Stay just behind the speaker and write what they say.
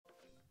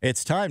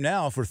It's time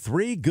now for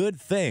Three Good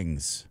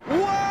Things. 1,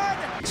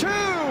 2, 3.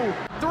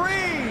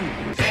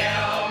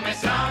 Tell me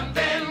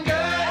something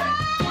good.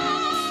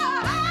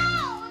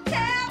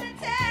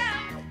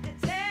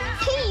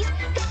 Please,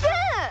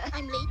 sir.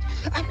 I'm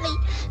late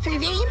for a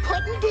very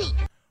important date.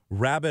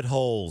 Rabbit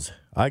holes.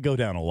 I go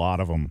down a lot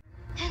of them.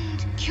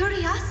 And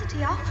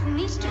curiosity often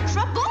leads to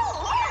trouble.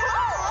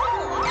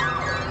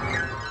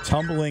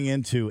 Tumbling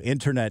into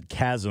internet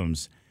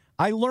chasms.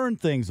 I learn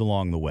things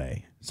along the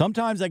way.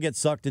 Sometimes I get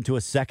sucked into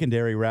a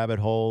secondary rabbit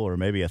hole or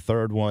maybe a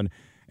third one,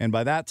 and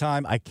by that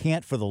time, I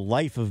can't for the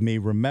life of me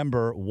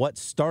remember what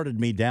started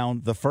me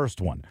down the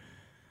first one.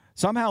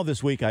 Somehow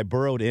this week, I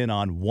burrowed in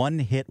on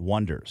one-hit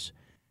wonders.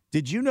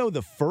 Did you know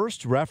the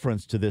first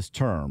reference to this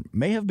term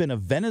may have been a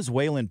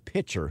Venezuelan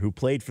pitcher who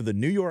played for the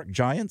New York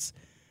Giants?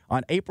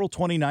 On April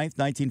 29,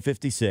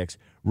 1956,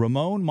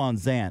 Ramon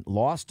Monzant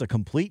lost a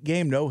complete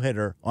game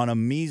no-hitter on a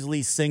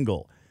measly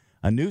single.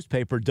 A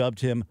newspaper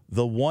dubbed him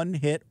the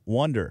one-hit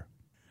wonder.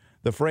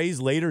 The phrase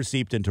later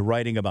seeped into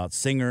writing about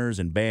singers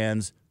and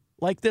bands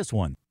like this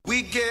one.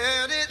 We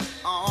get it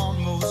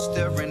almost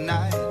every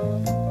night.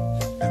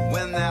 And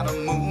when that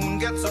moon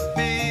gets so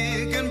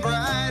big and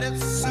bright,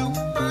 it's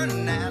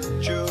supernatural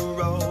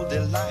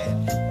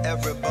delight.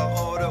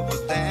 Everybody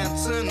was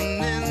dancing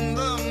in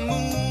the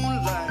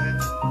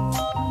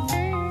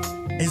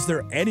moonlight. Is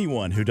there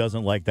anyone who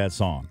doesn't like that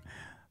song?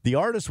 The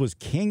artist was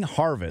King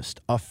Harvest,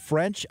 a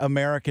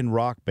French-American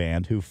rock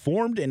band who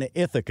formed in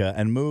Ithaca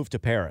and moved to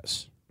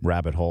Paris.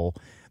 Rabbit hole.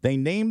 They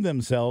named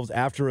themselves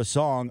after a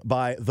song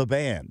by the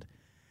band.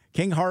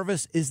 King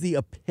Harvest is the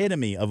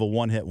epitome of a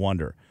one-hit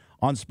wonder.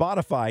 On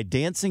Spotify,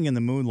 Dancing in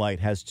the Moonlight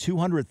has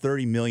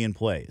 230 million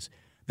plays.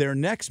 Their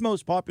next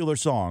most popular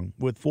song,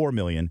 with 4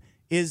 million,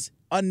 is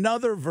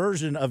another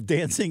version of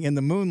Dancing in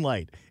the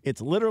Moonlight.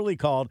 It's literally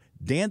called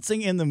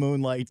Dancing in the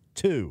Moonlight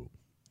 2.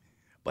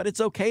 But it's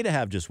okay to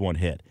have just one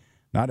hit.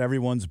 Not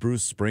everyone's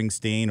Bruce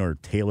Springsteen or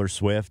Taylor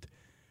Swift.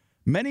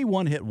 Many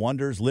one-hit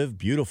wonders live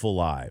beautiful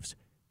lives.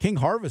 King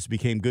Harvest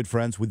became good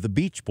friends with the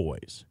Beach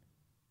Boys.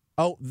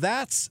 Oh,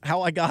 that's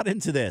how I got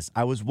into this.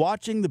 I was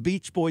watching the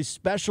Beach Boys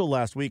special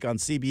last week on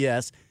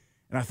CBS,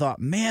 and I thought,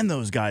 man,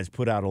 those guys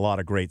put out a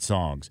lot of great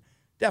songs.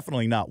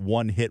 Definitely not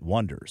one-hit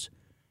wonders.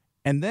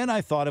 And then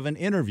I thought of an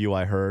interview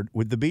I heard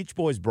with the Beach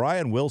Boys'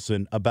 Brian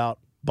Wilson about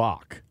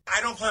Bach.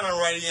 I don't plan on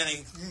writing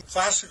any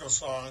classical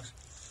songs,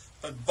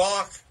 but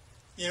Bach,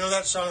 you know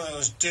that song that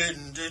goes, you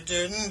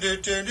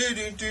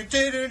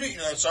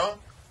know that song?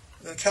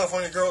 The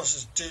California Girls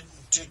is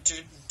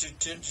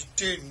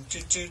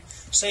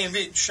same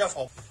beat,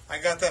 shuffle. I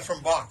got that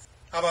from Bach.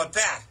 How about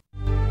that?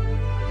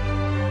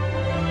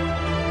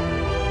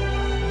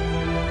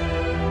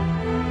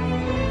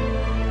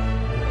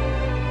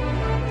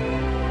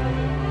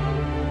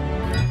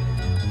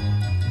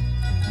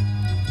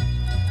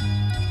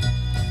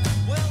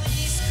 Well, the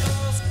East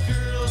Coast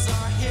girls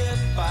are hip.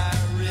 I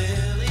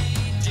really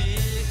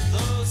dig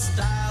those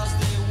styles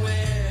they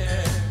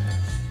wear.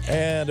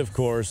 And, of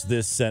course,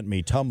 this sent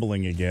me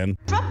tumbling again.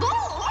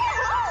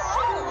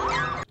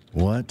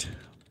 What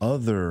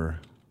other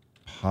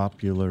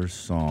popular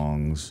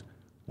songs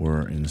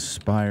were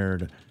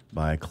inspired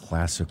by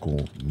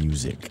classical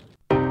music?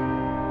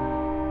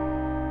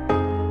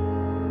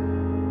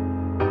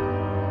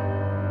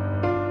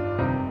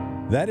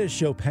 That is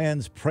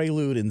Chopin's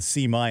Prelude in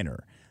C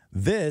minor.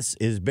 This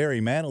is Barry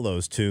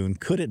Manilow's tune,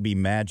 Could It Be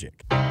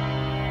Magic?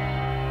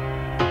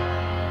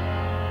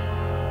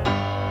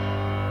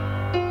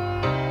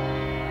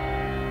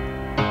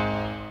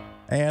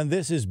 And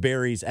this is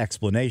Barry's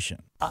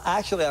explanation.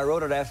 Actually, I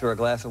wrote it after a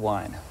glass of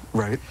wine.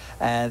 Right.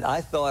 And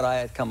I thought I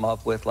had come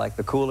up with like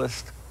the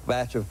coolest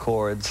batch of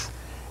chords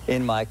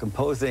in my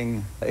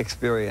composing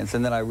experience.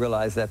 And then I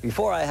realized that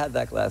before I had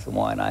that glass of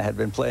wine, I had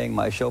been playing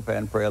my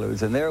Chopin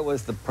preludes. And there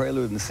was the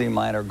prelude in C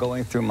minor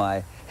going through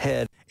my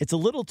head. It's a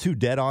little too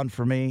dead on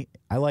for me.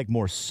 I like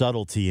more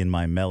subtlety in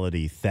my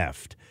melody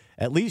theft.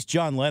 At least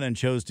John Lennon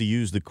chose to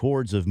use the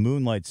chords of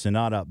Moonlight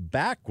Sonata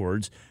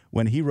backwards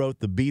when he wrote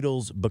the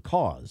Beatles'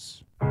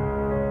 Because.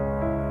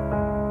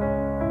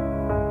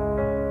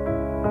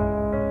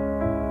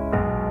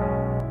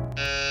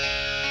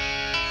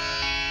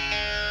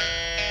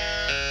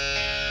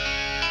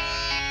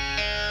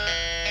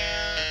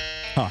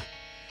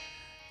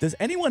 Does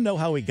anyone know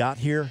how we got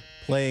here,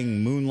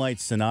 playing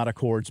Moonlight Sonata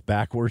chords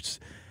backwards?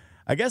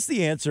 I guess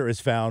the answer is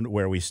found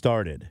where we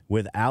started,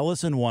 with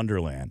Alice in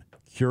Wonderland.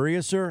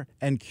 Curiouser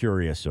and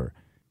curiouser.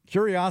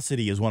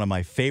 Curiosity is one of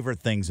my favorite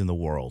things in the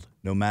world,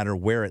 no matter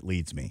where it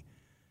leads me.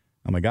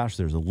 Oh my gosh,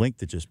 there's a link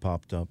that just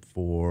popped up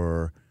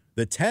for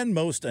the 10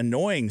 most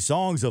annoying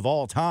songs of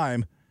all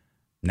time.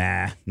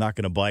 Nah, not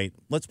gonna bite.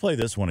 Let's play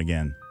this one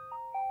again.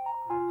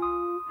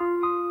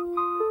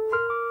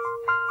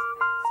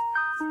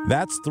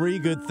 That's Three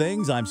Good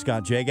Things. I'm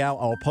Scott Jagow.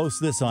 I'll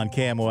post this on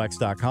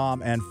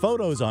KMOX.com and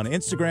photos on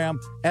Instagram,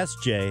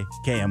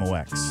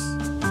 SJKMOX.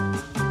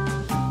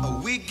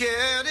 We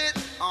get it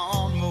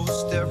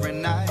almost every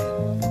night.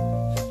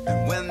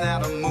 And when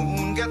that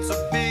moon gets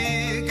so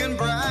big and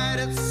bright,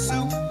 it's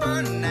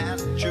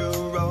supernatural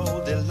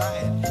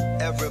delight.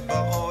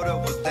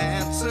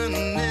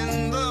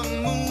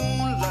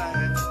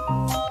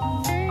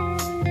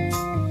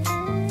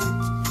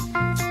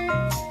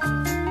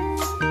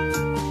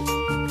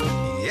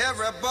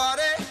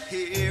 everybody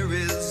here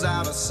is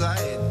out of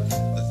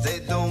sight.